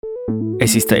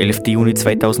Es ist der 11. Juni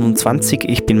 2020,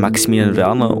 ich bin Maximilian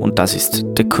Werner und das ist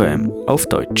Cramm auf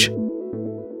Deutsch.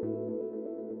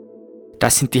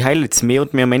 Das sind die Highlights. Mehr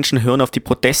und mehr Menschen hören auf die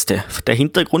Proteste. Der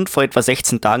Hintergrund: vor etwa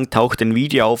 16 Tagen tauchte ein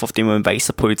Video auf dem ein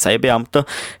weißer Polizeibeamter,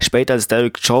 später als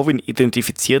Derek Chauvin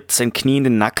identifiziert, sein Knie in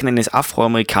den Nacken eines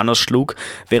Afroamerikaners schlug,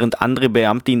 während andere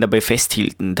Beamte ihn dabei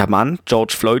festhielten. Der Mann,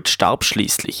 George Floyd, starb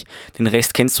schließlich. Den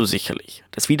Rest kennst du sicherlich.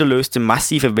 Das Video löste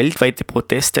massive weltweite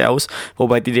Proteste aus,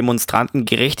 wobei die Demonstranten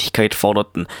Gerechtigkeit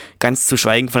forderten, ganz zu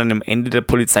schweigen von einem Ende der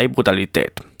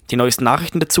Polizeibrutalität. Die neuesten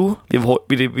Nachrichten dazu: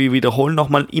 wir wiederholen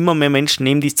nochmal, immer mehr Menschen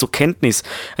nehmen dies zur Kenntnis.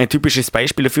 Ein typisches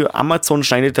Beispiel dafür: Amazon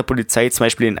schneidet der Polizei zum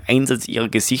Beispiel den Einsatz ihrer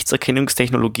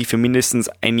Gesichtserkennungstechnologie für mindestens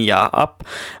ein Jahr ab.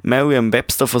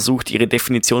 Merriam-Webster versucht, ihre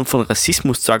Definition von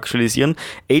Rassismus zu aktualisieren.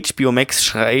 HBO Max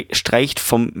streicht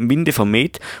vom Winde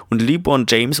vermäht und LeBron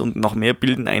James und noch mehr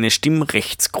bilden eine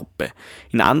Stimmrechtsgruppe.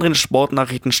 In anderen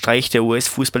Sportnachrichten streicht der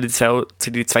US-Fußball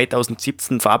die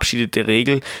 2017 verabschiedete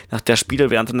Regel, nach der Spieler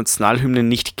während der Nationalhymne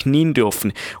nicht knien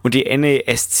dürfen, und die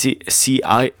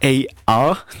NASCAR,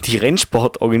 die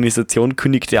Rennsportorganisation,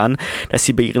 kündigte an, dass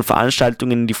sie bei ihren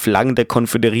Veranstaltungen die Flaggen der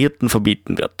Konföderierten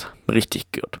verbieten wird.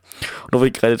 Richtig gehört. Und wo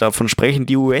wir gerade davon sprechen,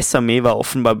 die US-Armee war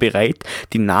offenbar bereit,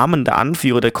 die Namen der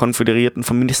Anführer der Konföderierten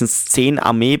von mindestens 10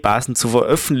 Armeebasen zu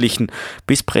veröffentlichen,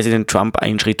 bis Präsident Trump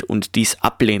einschritt und dies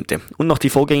ablehnte. Und noch die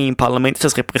Vorgänge im Parlament.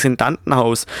 Das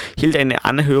Repräsentantenhaus hielt eine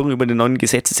Anhörung über den neuen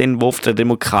Gesetzesentwurf der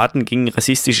Demokraten gegen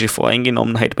rassistische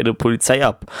Voreingenommenheit bei der Polizei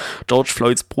ab. George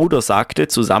Floyds Bruder sagte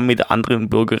zusammen mit anderen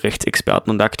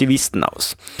Bürgerrechtsexperten und Aktivisten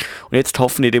aus. Und jetzt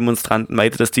hoffen die Demonstranten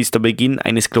weiter, dass dies der Beginn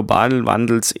eines globalen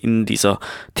Wandels in dieser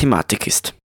Thematik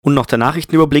ist. Und noch der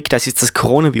Nachrichtenüberblick: das ist das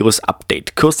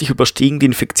Coronavirus-Update. Kürzlich überstiegen die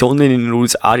Infektionen in den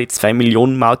USA die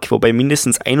 2-Millionen-Marke, wobei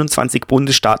mindestens 21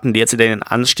 Bundesstaaten derzeit einen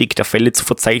Anstieg der Fälle zu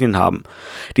verzeichnen haben.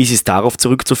 Dies ist darauf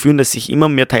zurückzuführen, dass sich immer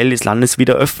mehr Teile des Landes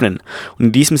wieder öffnen. Und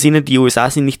in diesem Sinne, die USA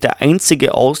sind nicht der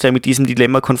einzige Ort, der mit diesem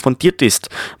Dilemma konfrontiert ist.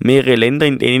 Mehrere Länder,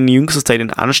 in denen in jüngster Zeit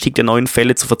ein Anstieg der neuen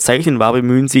Fälle zu verzeichnen war,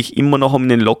 bemühen sich immer noch um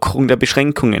eine Lockerung der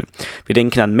Beschränkungen. Wir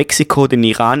denken an Mexiko, den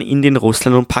Iran, Indien,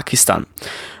 Russland und Pakistan.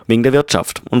 Wegen der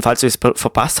Wirtschaft. Und falls du es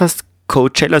verpasst hast,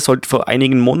 Coachella sollte vor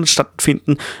einigen Monaten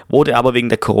stattfinden, wurde aber wegen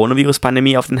der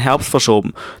Coronavirus-Pandemie auf den Herbst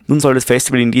verschoben. Nun soll das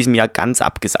Festival in diesem Jahr ganz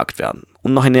abgesagt werden.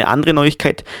 Und noch eine andere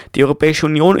Neuigkeit: die Europäische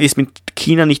Union ist mit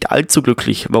China nicht allzu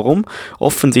glücklich. Warum?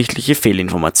 Offensichtliche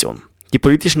Fehlinformation. Die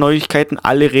politischen Neuigkeiten: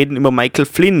 alle reden über Michael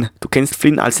Flynn. Du kennst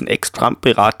Flynn als den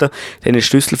Ex-Trump-Berater, der eine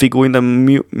Schlüsselfigur in der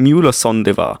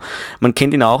Mueller-Sonde war. Man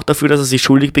kennt ihn auch dafür, dass er sich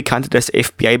schuldig bekannte, das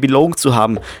FBI belogen zu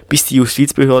haben, bis die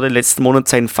Justizbehörde letzten Monat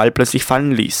seinen Fall plötzlich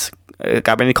fallen ließ.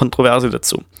 Gab eine Kontroverse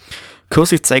dazu.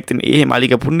 Kürzlich zeigte ein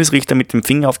ehemaliger Bundesrichter mit dem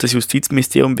Finger auf das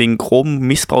Justizministerium wegen groben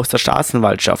Missbrauchs der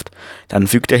Staatsanwaltschaft. Dann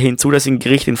fügte er hinzu, dass ein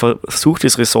Gericht den Versuch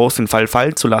des Ressorts, den Fall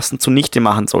fallen zu lassen, zunichte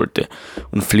machen sollte.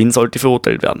 Und Flynn sollte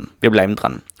verurteilt werden. Wir bleiben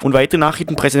dran. Und weitere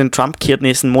Nachrichten: Präsident Trump kehrt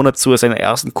nächsten Monat zu seiner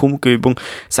ersten Kundgebung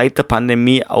seit der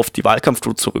Pandemie auf die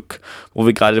Wahlkampftour zurück. Wo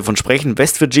wir gerade davon sprechen: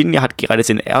 West Virginia hat gerade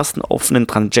seinen ersten offenen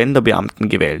Transgender-Beamten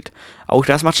gewählt. Auch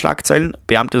das macht Schlagzeilen.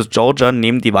 Beamte aus Georgia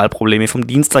nehmen die Wahlprobleme vom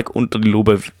Dienstag unter die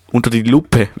Lupe,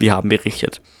 wir haben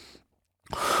berichtet.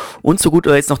 Und zu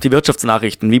guter Letzt noch die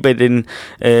Wirtschaftsnachrichten. Wie bei den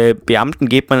Beamten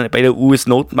geht man bei der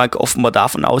US-Notenbank offenbar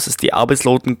davon aus, dass die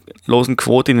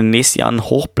Arbeitslosenquote in den nächsten Jahren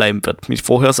hoch bleiben wird. Mit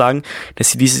Vorhersagen,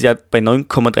 dass sie dieses Jahr bei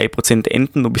 9,3%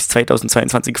 enden und bis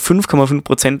 2022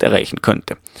 5,5% erreichen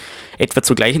könnte. Etwa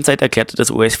zur gleichen Zeit erklärte das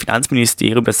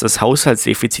US-Finanzministerium, dass das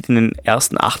Haushaltsdefizit in den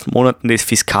ersten 8 Monaten des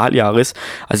Fiskaljahres,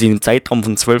 also in dem Zeitraum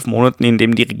von 12 Monaten, in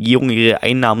dem die Regierung ihre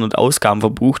Einnahmen und Ausgaben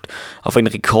verbucht, auf einen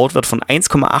Rekordwert von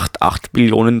 1,88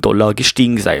 Billionen Dollar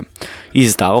gestiegen sei. Dies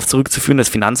ist darauf zurückzuführen, dass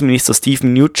Finanzminister Steve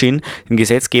Mnuchin den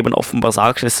Gesetzgebern offenbar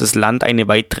sagte, dass das Land eine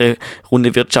weitere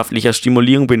Runde wirtschaftlicher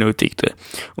Stimulierung benötigte.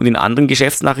 Und in anderen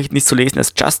Geschäftsnachrichten ist zu lesen,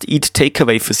 dass Just Eat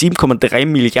Takeaway für 7,3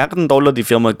 Milliarden Dollar die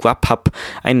Firma Grubhub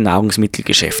ein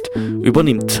Nahrungsmittelgeschäft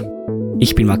übernimmt.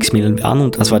 Ich bin Maximilian Werner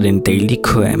und das war der Daily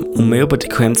Cramm. Um mehr über die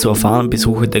Cramm zu erfahren,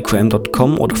 besuche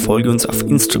thecramm.com oder folge uns auf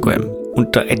Instagram.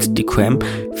 Unter @thecramm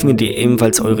findet ihr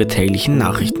ebenfalls eure täglichen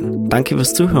Nachrichten. Danke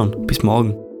fürs Zuhören. Bis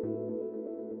morgen.